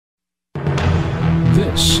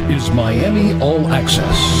This is Miami All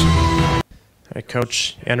Access. All right,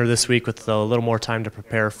 Coach, you enter this week with a little more time to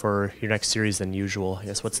prepare for your next series than usual. I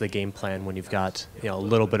guess what's the game plan when you've got a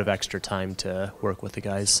little bit of extra time to work with the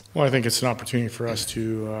guys? Well, I think it's an opportunity for us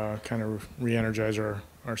to kind of re-energize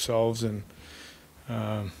ourselves and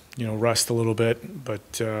rest a little bit,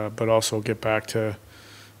 but also get back to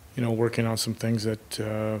working on some things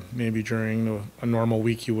that maybe during a normal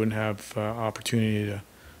week you wouldn't have opportunity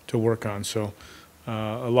to work on. So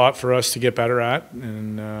a lot for us to get better at,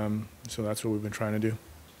 and so that's what we've been trying to do.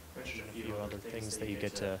 A few other things that you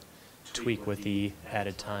get to tweak with the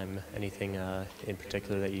added time. Anything in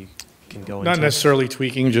particular that you can go into? Not necessarily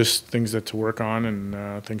tweaking, just things to work on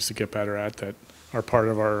and things to get better at that are part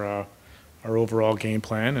of our overall game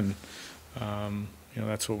plan, and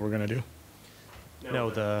that's what we're going to do.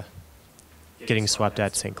 No, the getting swept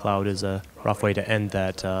at St. Cloud is a rough way to end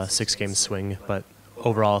that 6-game swing, but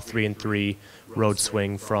overall 3-3 road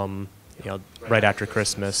swing from right after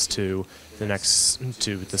Christmas to the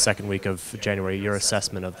second week of January. Your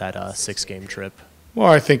assessment of that 6-game trip? Well,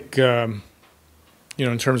 I think in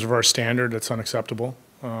terms of our standard, that's unacceptable.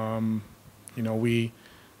 We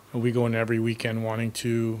go in every weekend wanting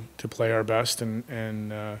to play our best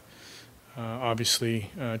and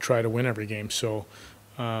obviously try to win every game. So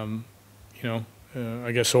I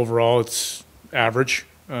guess overall it's average,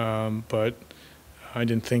 but I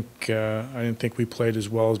didn't think we played as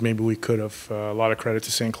well as maybe we could have. A lot of credit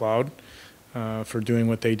to St. Cloud for doing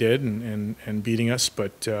what they did and beating us.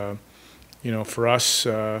 But for us,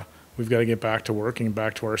 we've got to get back to working,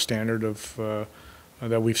 back to our standard of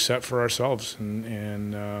that we've set for ourselves,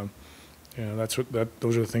 and those are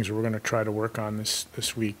the things that we're going to try to work on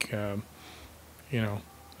this week. I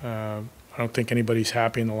don't think anybody's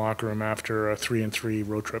happy in the locker room after a 3-3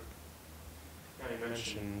 road trip. You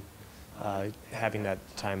mentioned having that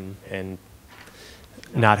time and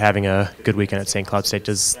not having a good weekend at St. Cloud State.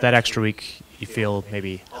 Does that extra week, you feel,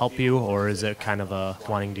 maybe help you, or is it kind of a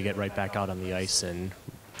wanting to get right back out on the ice and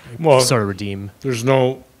sort of redeem? There's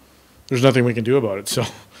nothing we can do about it. So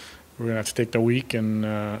we're going to have to take the week and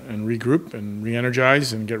regroup and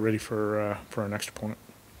re-energize and get ready for our next opponent.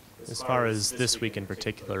 As far as this week in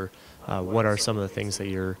particular, what are some of the things that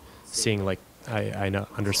you're seeing? Like, I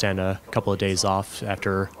understand a couple of days off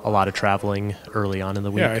after a lot of traveling early on in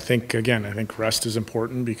the week. Yeah, I think rest is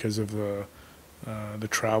important because of the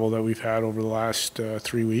travel that we've had over the last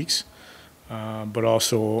 3 weeks, but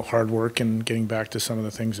also hard work and getting back to some of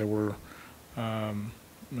the things that we're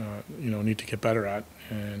need to get better at,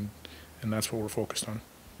 and that's what we're focused on.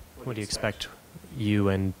 What do you expect you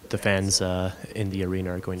and the fans in the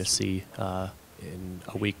arena are going to see in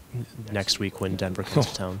a week, next week when Denver comes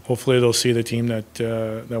to town? Hopefully they'll see the team that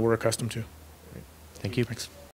we're accustomed to. Thank you. Thanks.